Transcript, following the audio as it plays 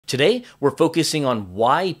Today, we're focusing on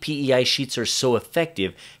why PEI sheets are so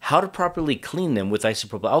effective, how to properly clean them with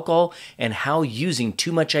isopropyl alcohol, and how using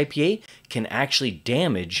too much IPA can actually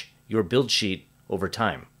damage your build sheet over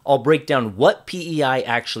time. I'll break down what PEI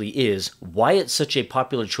actually is, why it's such a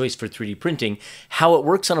popular choice for 3D printing, how it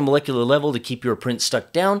works on a molecular level to keep your print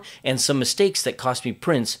stuck down, and some mistakes that cost me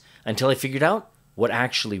prints until I figured out what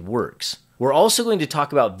actually works. We're also going to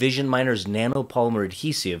talk about Vision Miner's nanopolymer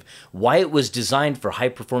adhesive, why it was designed for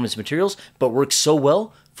high-performance materials but works so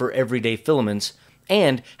well for everyday filaments,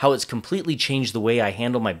 and how it's completely changed the way I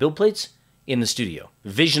handle my build plates in the studio.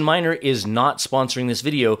 Vision Miner is not sponsoring this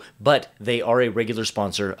video, but they are a regular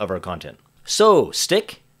sponsor of our content. So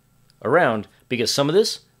stick around because some of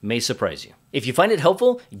this may surprise you. If you find it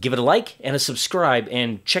helpful, give it a like and a subscribe,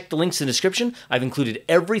 and check the links in the description. I've included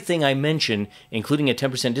everything I mentioned, including a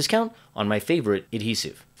 10% discount on my favorite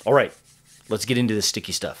adhesive. All right, let's get into this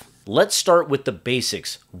sticky stuff. Let's start with the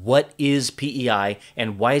basics. What is PEI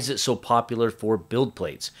and why is it so popular for build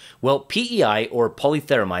plates? Well, PEI, or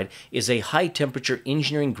polytheramide, is a high-temperature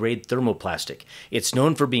engineering-grade thermoplastic. It's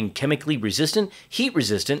known for being chemically resistant,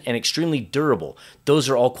 heat-resistant, and extremely durable. Those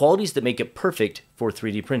are all qualities that make it perfect for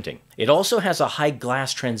 3D printing. It also has a high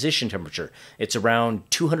glass transition temperature. It's around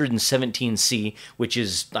 217 C, which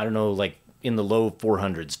is, I don't know, like in the low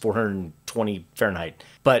 400s, 420 Fahrenheit,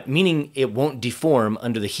 but meaning it won't deform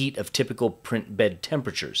under the heat of typical print bed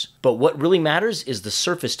temperatures. But what really matters is the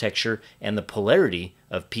surface texture and the polarity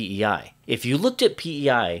of PEI. If you looked at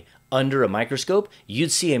PEI under a microscope,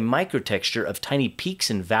 you'd see a microtexture of tiny peaks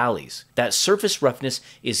and valleys. That surface roughness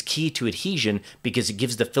is key to adhesion because it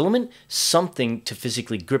gives the filament something to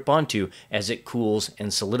physically grip onto as it cools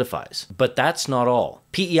and solidifies. But that's not all.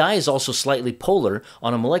 PEI is also slightly polar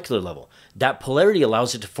on a molecular level. That polarity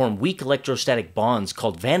allows it to form weak electrostatic bonds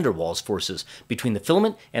called van der Waals forces between the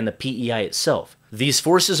filament and the PEI itself. These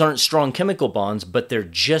forces aren't strong chemical bonds, but they're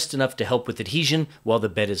just enough to help with adhesion while the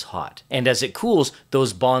bed is hot. And as it cools,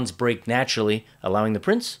 those bonds break naturally, allowing the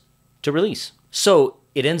prints to release. So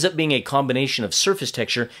it ends up being a combination of surface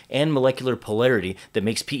texture and molecular polarity that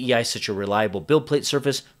makes PEI such a reliable build plate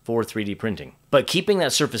surface for 3D printing. But keeping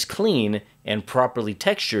that surface clean and properly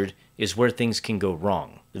textured is where things can go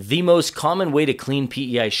wrong. The most common way to clean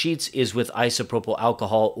PEI sheets is with isopropyl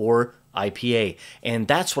alcohol, or IPA, and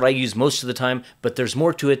that's what I use most of the time, but there's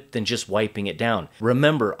more to it than just wiping it down.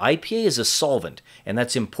 Remember, IPA is a solvent, and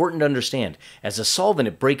that's important to understand. As a solvent,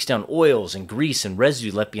 it breaks down oils and grease and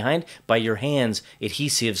residue left behind by your hands,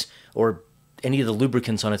 adhesives, or any of the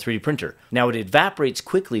lubricants on a 3D printer. Now, it evaporates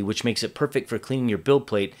quickly, which makes it perfect for cleaning your build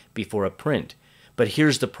plate before a print. But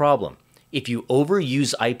here's the problem. If you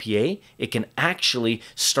overuse IPA, it can actually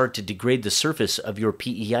start to degrade the surface of your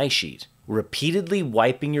PEI sheet. Repeatedly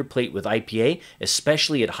wiping your plate with IPA,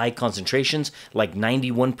 especially at high concentrations like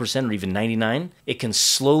 91% or even 99%, it can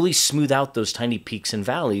slowly smooth out those tiny peaks and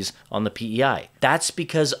valleys on the PEI. That's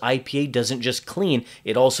because IPA doesn't just clean,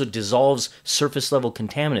 it also dissolves surface level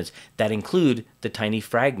contaminants that include the tiny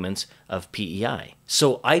fragments of PEI.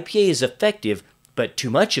 So IPA is effective, but too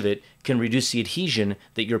much of it can reduce the adhesion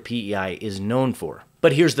that your PEI is known for.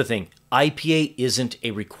 But here's the thing, IPA isn't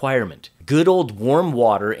a requirement. Good old warm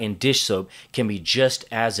water and dish soap can be just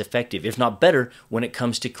as effective, if not better, when it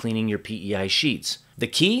comes to cleaning your PEI sheets. The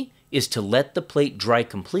key is to let the plate dry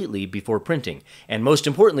completely before printing, and most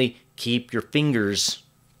importantly, keep your fingers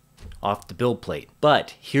off the build plate.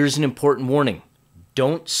 But here's an important warning.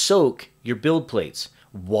 Don't soak your build plates.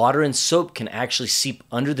 Water and soap can actually seep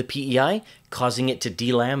under the PEI, causing it to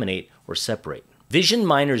delaminate or separate. Vision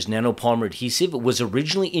Miner's nanopolymer adhesive was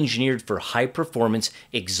originally engineered for high-performance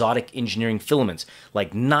exotic engineering filaments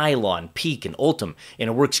like nylon, PEEK, and Ultem, and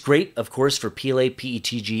it works great, of course, for PLA,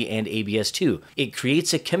 PETG, and ABS too. It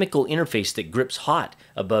creates a chemical interface that grips hot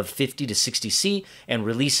above 50 to 60 C and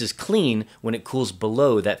releases clean when it cools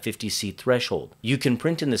below that 50 C threshold. You can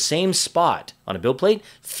print in the same spot on a build plate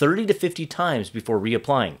 30 to 50 times before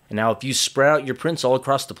reapplying. And now if you spread out your prints all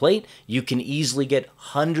across the plate, you can easily get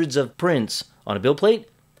hundreds of prints on a build plate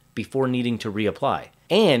before needing to reapply.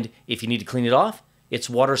 And if you need to clean it off, it's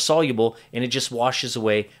water soluble and it just washes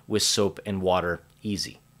away with soap and water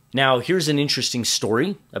easy. Now here's an interesting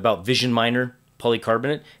story about Vision Miner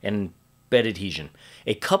polycarbonate and bed adhesion.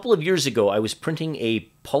 A couple of years ago, I was printing a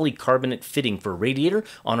polycarbonate fitting for a radiator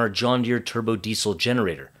on our John Deere turbo diesel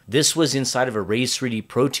generator. This was inside of a Raise 3D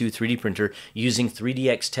Pro 2 3D printer using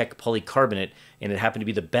 3DX Tech polycarbonate, and it happened to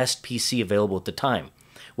be the best PC available at the time.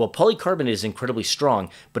 Well, polycarbonate is incredibly strong,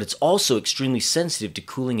 but it's also extremely sensitive to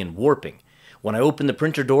cooling and warping. When I opened the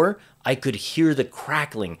printer door, I could hear the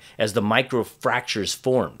crackling as the microfractures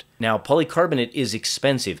formed. Now, polycarbonate is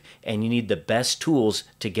expensive and you need the best tools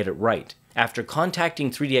to get it right. After contacting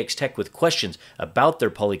 3DX Tech with questions about their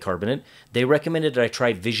polycarbonate, they recommended that I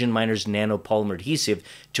try Vision Miner's nanopolymer adhesive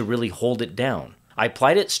to really hold it down. I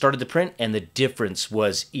applied it, started the print, and the difference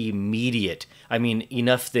was immediate. I mean,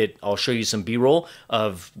 enough that I'll show you some B-roll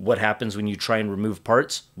of what happens when you try and remove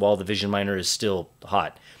parts while the Vision Miner is still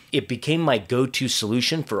hot. It became my go-to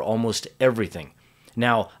solution for almost everything.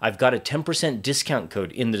 Now, I've got a 10% discount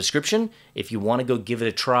code in the description if you want to go give it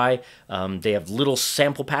a try. They have little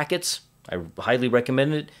sample packets. I highly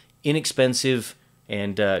recommend it. Inexpensive,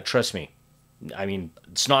 and trust me, I mean,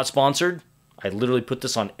 it's not sponsored. I literally put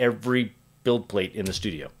this on every build plate in the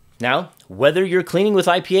studio. Now, whether you're cleaning with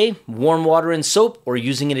IPA, warm water and soap, or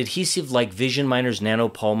using an adhesive like Vision Miner's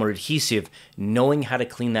nanopolymer adhesive, knowing how to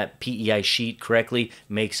clean that PEI sheet correctly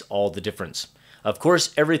makes all the difference. Of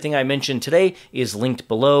course, everything I mentioned today is linked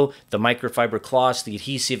below, the microfiber cloths, the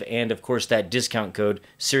adhesive, and of course that discount code.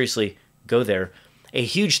 Seriously, go there. A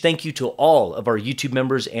huge thank you to all of our YouTube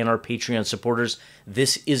members and our Patreon supporters.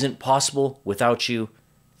 This isn't possible without you.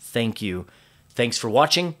 Thank you. Thanks for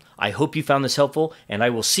watching. I hope you found this helpful, and I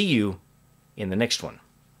will see you in the next one.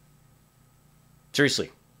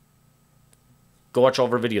 Seriously, go watch all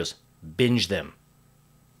of our videos. Binge them.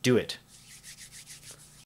 Do it.